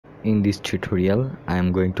In this tutorial, I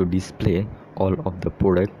am going to display all of the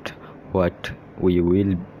product what we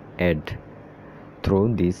will add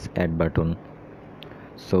through this add button.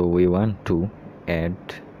 So we want to add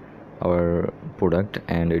our product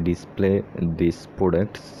and display these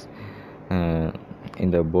products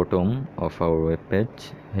in the bottom of our web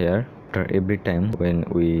page here after every time when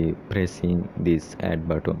we pressing this add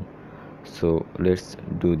button. So let's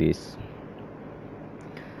do this.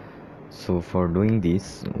 So for doing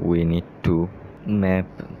this, we need to map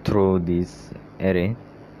through this array.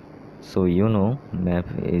 So map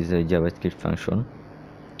is a JavaScript function.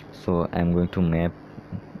 So I'm going to map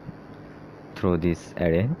through this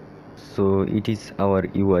array. So it is our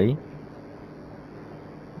UI,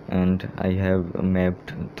 and I have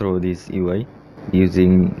mapped through this UI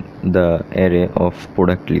using the array of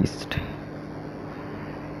product list.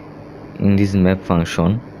 In this map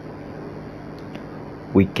function,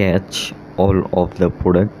 we catch all of the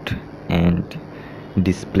product and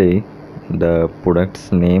display the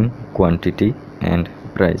product's name, quantity and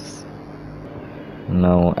price.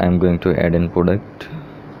 Now I'm going to add an product.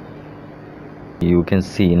 You can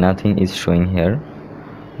see nothing is showing here,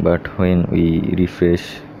 but when we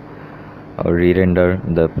refresh or re-render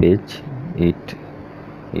the page, it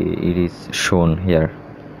is shown here.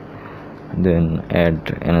 Then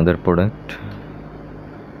add another product.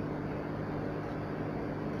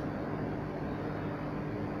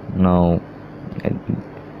 Now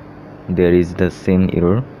there is the same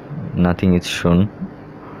error, nothing is shown,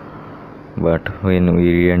 but when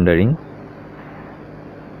we re-rendering,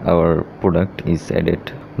 our product is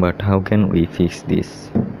added. But how can we fix this?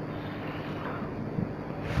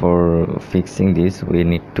 For fixing this, we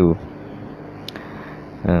need to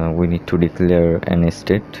declare an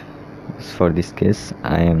state. For this case,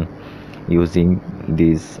 I am using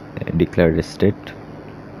this declared state.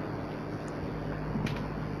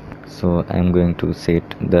 So I am going to set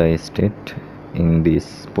the state in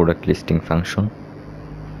this product listing function.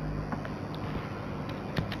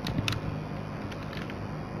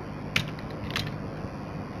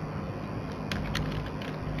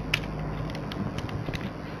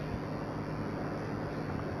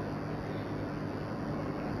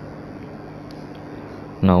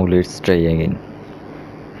 Now let's try again.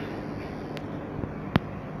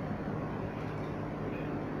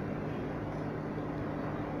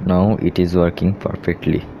 Now it is working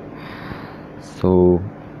perfectly. So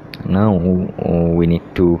now we need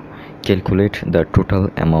to calculate the total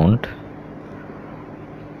amount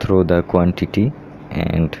through the quantity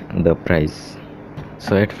and the price.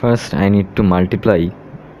 So at first I need to multiply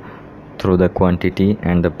through the quantity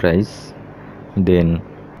and the price. Then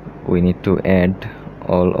we need to add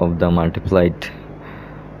all of the multiplied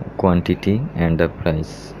quantity and the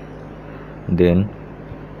price. Then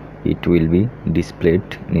it will be displayed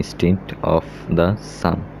instead of the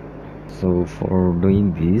sum. So for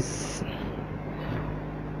doing this,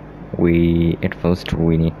 at first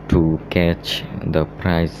we need to catch the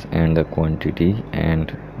price and the quantity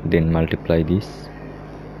and then multiply this.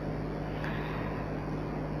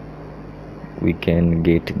 We can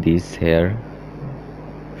get this here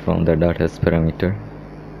from the data's parameter.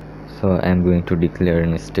 So I'm going to declare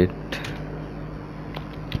an state.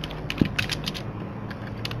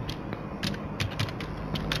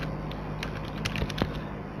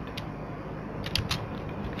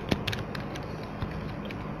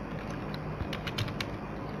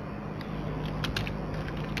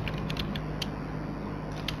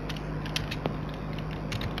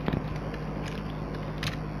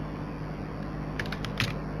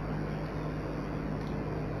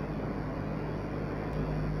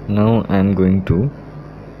 Now I am going to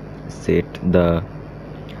set the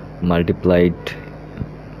multiplied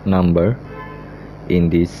number in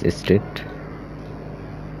this state.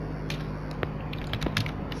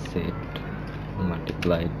 Set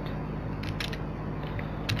multiplied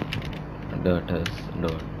data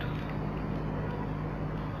dot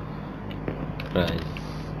price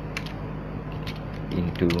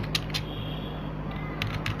into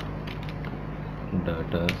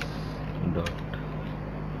data dot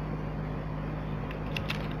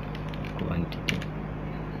quantity.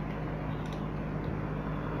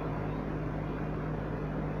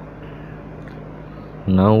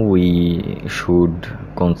 Now we should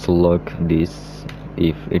console log this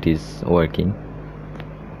if it is working.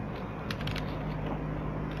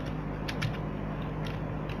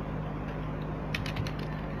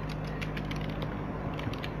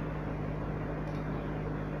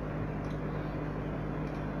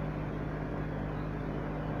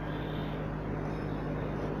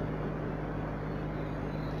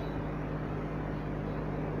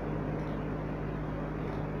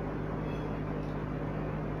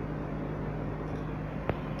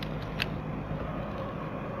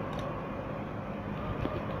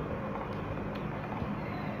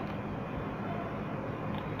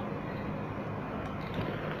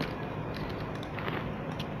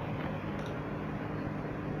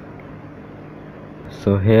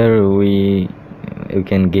 So here we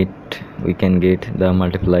can get the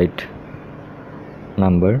multiplied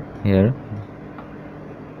number here.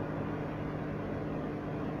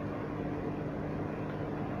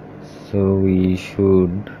 So we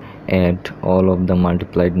should add all of the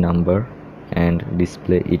multiplied number and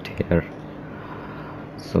display it here.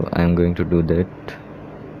 So I am going to do that.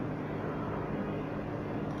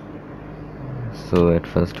 So at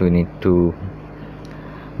first we need to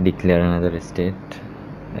declare another state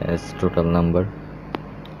as total number.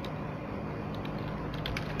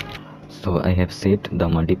 So I have set the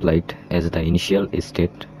multiplied as the initial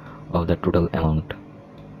state of the total amount.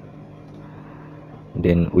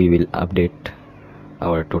 Then we will update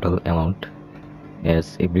our total amount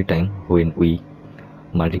as every time when we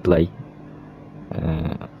multiply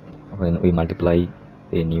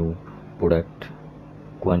a new product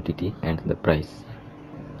quantity and the price.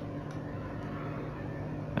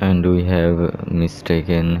 And we have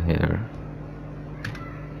mistaken here,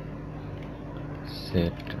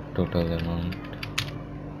 set total amount.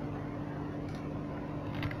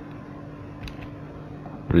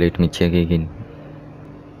 Let me check again.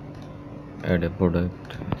 Add a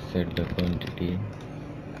product, set the quantity,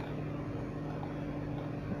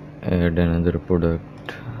 add another product,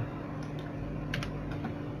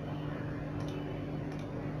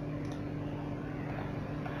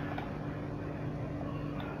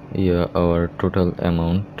 yeah, our total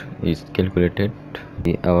amount is calculated.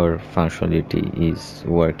 Our functionality is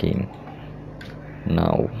working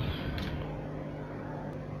now,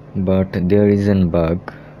 but there is a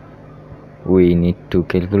bug. We need to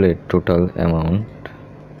calculate total amount,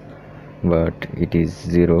 but it is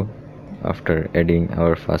 0 after adding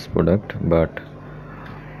our first product, but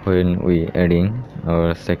when we adding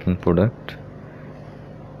our second product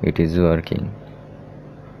it is working.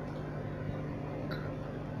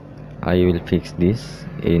 I will fix this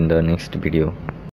in the next video.